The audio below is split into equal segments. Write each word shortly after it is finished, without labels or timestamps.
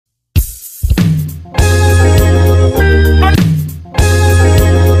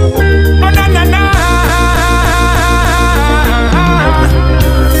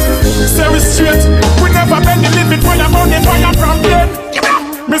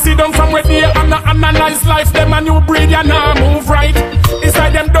see them from where they and not analyze life. Them a new breed, you nah move right.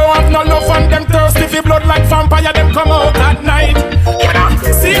 Inside them don't have no love and them thirsty for blood like vampire. Them come out at night. You know,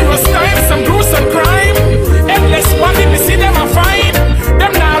 serious times, some gruesome crime. Endless body, we see them a fight.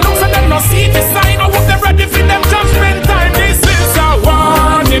 Them nah look so them no see the sign. I hope them ready for them judgment time. This is a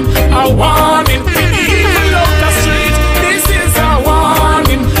warning, a warning. Evil out the street. This is a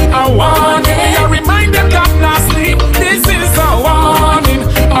warning, a warning. I remind them that not sleep. This is a warning,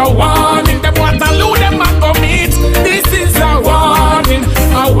 a warning. Them want to lose them and go meet. This is a warning, a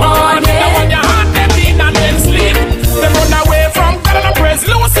warning. Now when your heart them in and them sleep, them run away from God and praise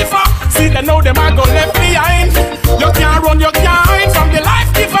Lucifer. See they know them are go left behind. You can't run, you can't hide from the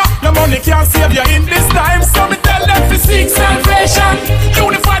life giver. Your money can't save you in this time. So me tell them to seek salvation.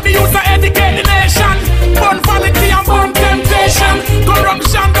 Unify the youth and educate the nation. Burn vanity and burn temptation.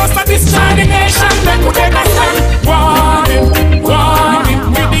 Corruption does not destroy the nation. Make we understand. Warning, warning.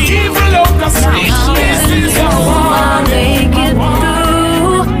 With the evil out the street. This is a warning. Make it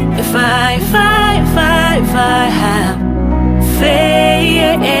through. If I have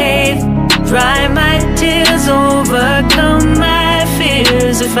faith, dry my tears, overcome my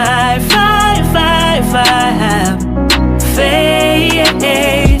fears. If I have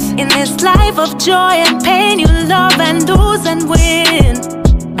faith. In this life of joy and pain, you love and lose and win.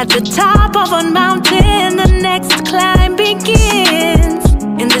 At the top of a mountain, the next climb begins.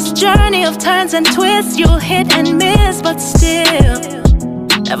 In this journey of turns and twists, you'll hit and miss, but still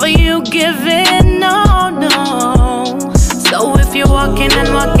never you give in, no, no. So if you're walking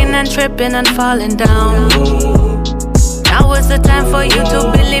and tripping and falling down, now is the time for you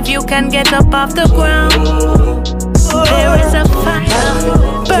to believe you can get up off the ground. There is a fire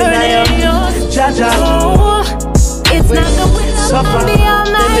burning your soul. It's not the will of the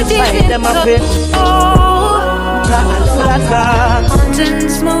Almighty.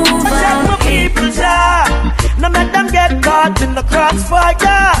 Mountains move out. No make them get caught in the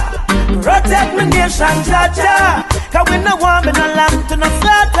crossfire. Protect my nation, Jaja. Cause we no want me no lamb to no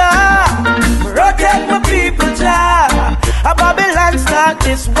slaughter. Protect my people, Jah. A Babylon start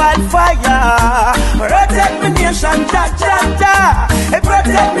this wildfire. Protect my nation, Jaja.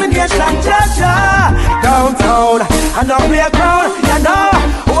 Protect my nation, Jaja. Downtown, and on the ground, you know.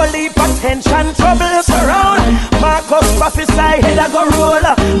 Holy potential, trouble surround. Marcus prophesy, head I go roll.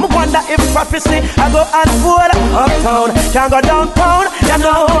 Me wonder if prophecy I go unfold. Uptown, can't go downtown, you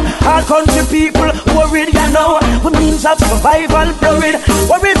know. All country people worried, you know. With means of survival blurred.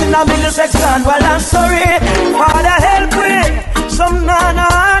 Worried in a Middlesex land, well I'm sorry. Father help me, some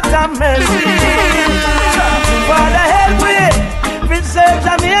non-heart and mercy. Father help me, preserve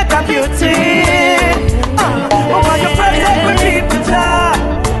Jamaica beauty. I want you protect my people, Jah.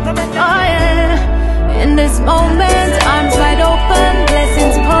 Oh yeah, in this moment, arms wide open,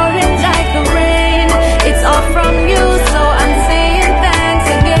 blessings pouring like the rain. It's all from you, so I'm saying thanks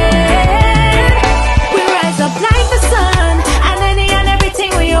again. We rise up like the sun, and any and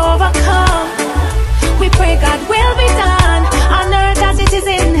everything we overcome. We pray God will be done, on earth as it is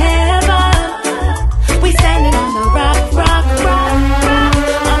in heaven. We standing on the rock, rock, rock, rock,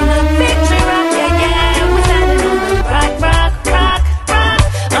 on the victory rock, yeah, yeah. We standing on the rock, rock, rock, rock,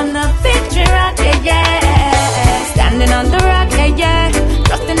 on the victory rock, yeah, yeah. Standing on the rock, yeah, yeah.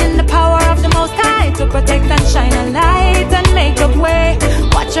 Trusting in the power of the Most High to protect and shine a light and make a way.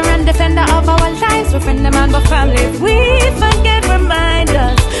 Watcher and defender of our lives, we're friend of man but family. If we forget, remind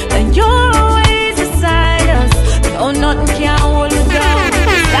us that you're always beside us. No, nothing can hold us down.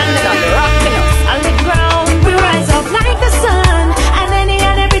 Standing on the rock, you know, solid ground. We rise up like the sun, and any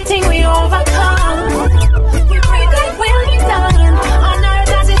and everything we overcome. We pray that will be done, on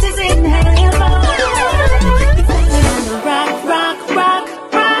earth as it is in heaven. Standing on the rock, rock, rock,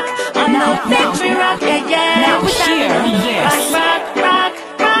 rock, on the victory rock, yeah, yeah. Now We standing on the hear rock, rock, rock,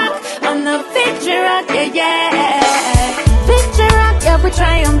 rock, on the victory rock, yeah, yeah. Victory rock, yeah, we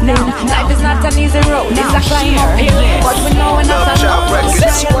triumph now. Life is not an easy road, it's a climb uphill, but we know we're not alone.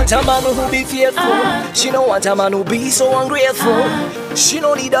 Said she want a man who be faithful. She don't want a man who be so ungrateful. She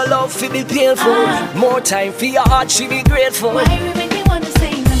don't need a love to be painful. More time for your heart, she be grateful. Why you make me wanna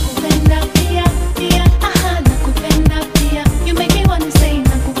say nakupenda pia, pia, aha, nakupenda pia. You make me wanna say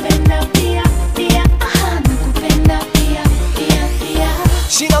nakupenda pia, pia, aha, nakupenda pia, pia, pia.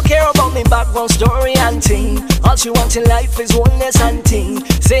 She don't care about me background story and thing. All she wants in life is oneness and thing.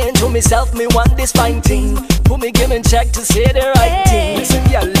 Saying to myself, me want this fine thing. Put me giving check to say the right thing. Listen,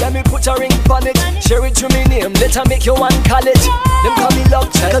 yeah, let me put a ring on it. Share it to me name, let her make you one call it. Them call me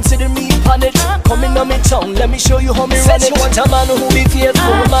love child, consider me on it. Coming on me tongue, let me show you how me run it. She want a man who be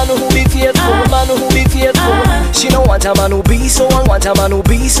faithful, a man who be faithful, a man who be faithful. She don't want a man who be so want a man who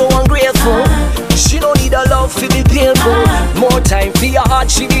be so ungrateful. She don't need a love to be painful. More time for your heart,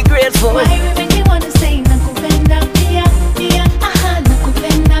 she be grateful. Why you make me wanna say nakupenda pia, pia, aha,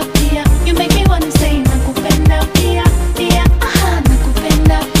 nakupenda pia. You make me wanna say nakupenda pia, pia, aha,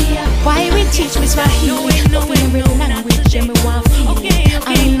 nakupenda pia. Why we teach me Swahili? No way, language, and me want feel.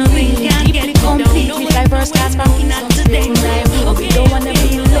 I know we can't get it complete with diverse class from kings up to them. We don't wanna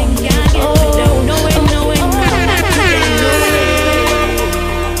be linked.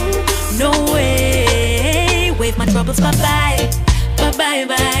 No way, wave my troubles bye-bye, bye-bye,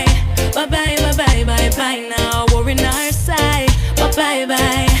 bye. Bye-bye, bye-bye, bye-bye, now we're in our side. Bye-bye,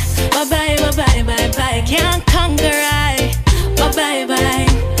 bye, bye-bye, bye-bye, bye-bye, can't conquer I. Bye-bye, bye,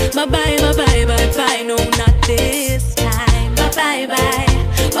 bye-bye, bye-bye, bye-bye, no, not this time. Bye-bye, bye,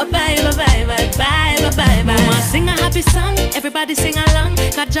 bye-bye, bye-bye, bye-bye, bye-bye, bye. Mama sing a happy song, everybody sing along.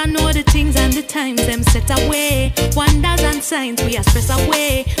 Cause you know the things and the times them set away. Wonders and signs we are stress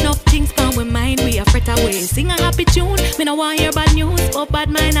away. No things come with mind we are fret away. Sing a happy tune, me no want hear bad news. But bad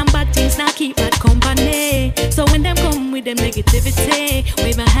mind and bad things now keep bad company. So when them come with them negativity,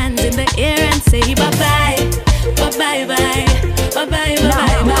 wave my hands in the air and say bye-bye, bye-bye, bye, bye-bye,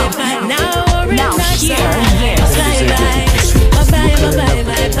 bye-bye, bye-bye. Now we're not here. Bye-bye, bye-bye, bye-bye,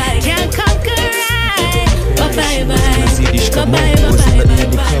 bye-bye, can't conquer I. Bye-bye, bye, bye-bye, bye-bye,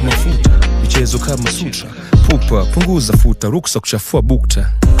 bye-bye. Michezo kama sutra, pupa, punguza futa, ruksa kuchafua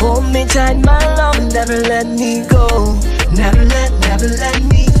bukta. Hold me tight, my love, never let me go. Never let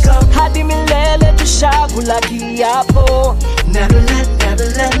me go. Hadi milele tushakula kiapo. Never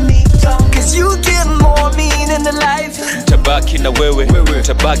let me go. Cause you give more meaning to life. Tabaki na wewe,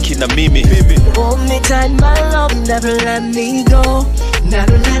 tabaki na mimi. Hold me tight, my love, never let me go.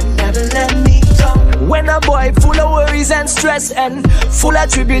 Never let me go. When a boy full of worries and stress and full of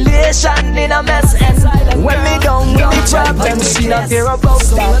tribulation in a mess, and when me down with the problems, she not fear about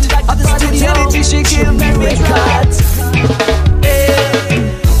that. Of the stupidity she give me records.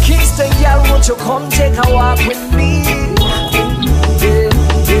 Hey, Kingston girl, won't you come take a walk with me?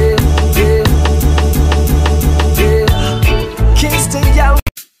 Kingston girl.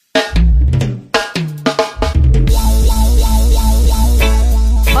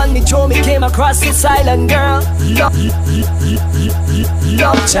 On me told me came across this silent girl.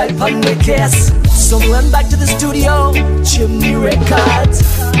 Love child on the case. So went back to the studio, chimney records.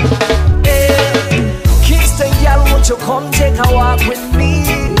 Hey, Kingston girl, won't you come take a walk with me?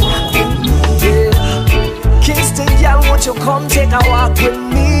 Yeah. Kingston girl, won't you come take a walk with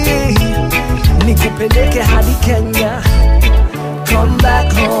me? Nikupeleke hadi Kenya, come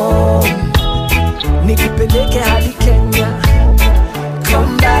back home. Nikupeleke hadi Kenya,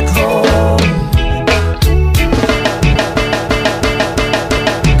 come back home.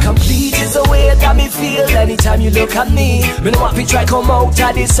 Complete is the way that me feel anytime you look at me. Me know if you try come out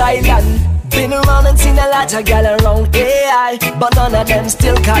of this island. Been around and seen a lot of gal around AI, but none of them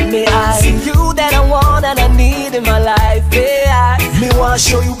still caught me eye. See you that I want and I need in my life, AI. Me wanna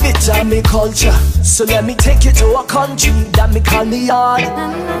show you bit of me culture, so let me take you to a country that me call me on.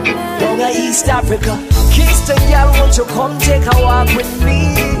 Down in East Africa, Kingston girl, won't you come take a walk with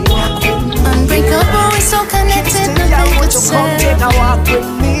me? Unbreakable, we so connected, nothing could separate. Take a walk with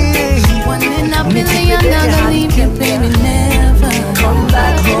me. One in a million, not gonna leave you, baby, never. Come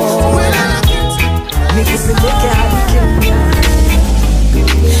back home.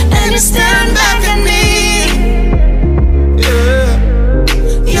 And you staring back at me. Yeah.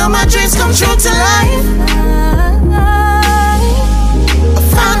 You're my dreams come true to life. I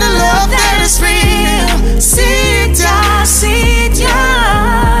found a love that is real. See ya.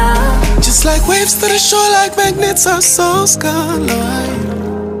 Just like waves to the shore, like magnets, our souls collide.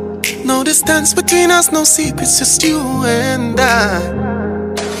 No distance between us, no secrets, just you and I.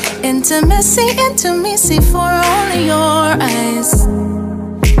 Intimacy for only your eyes.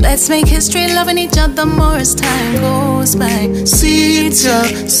 Let's make history loving each other more as time goes by. See ya.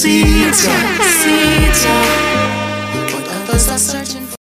 What others are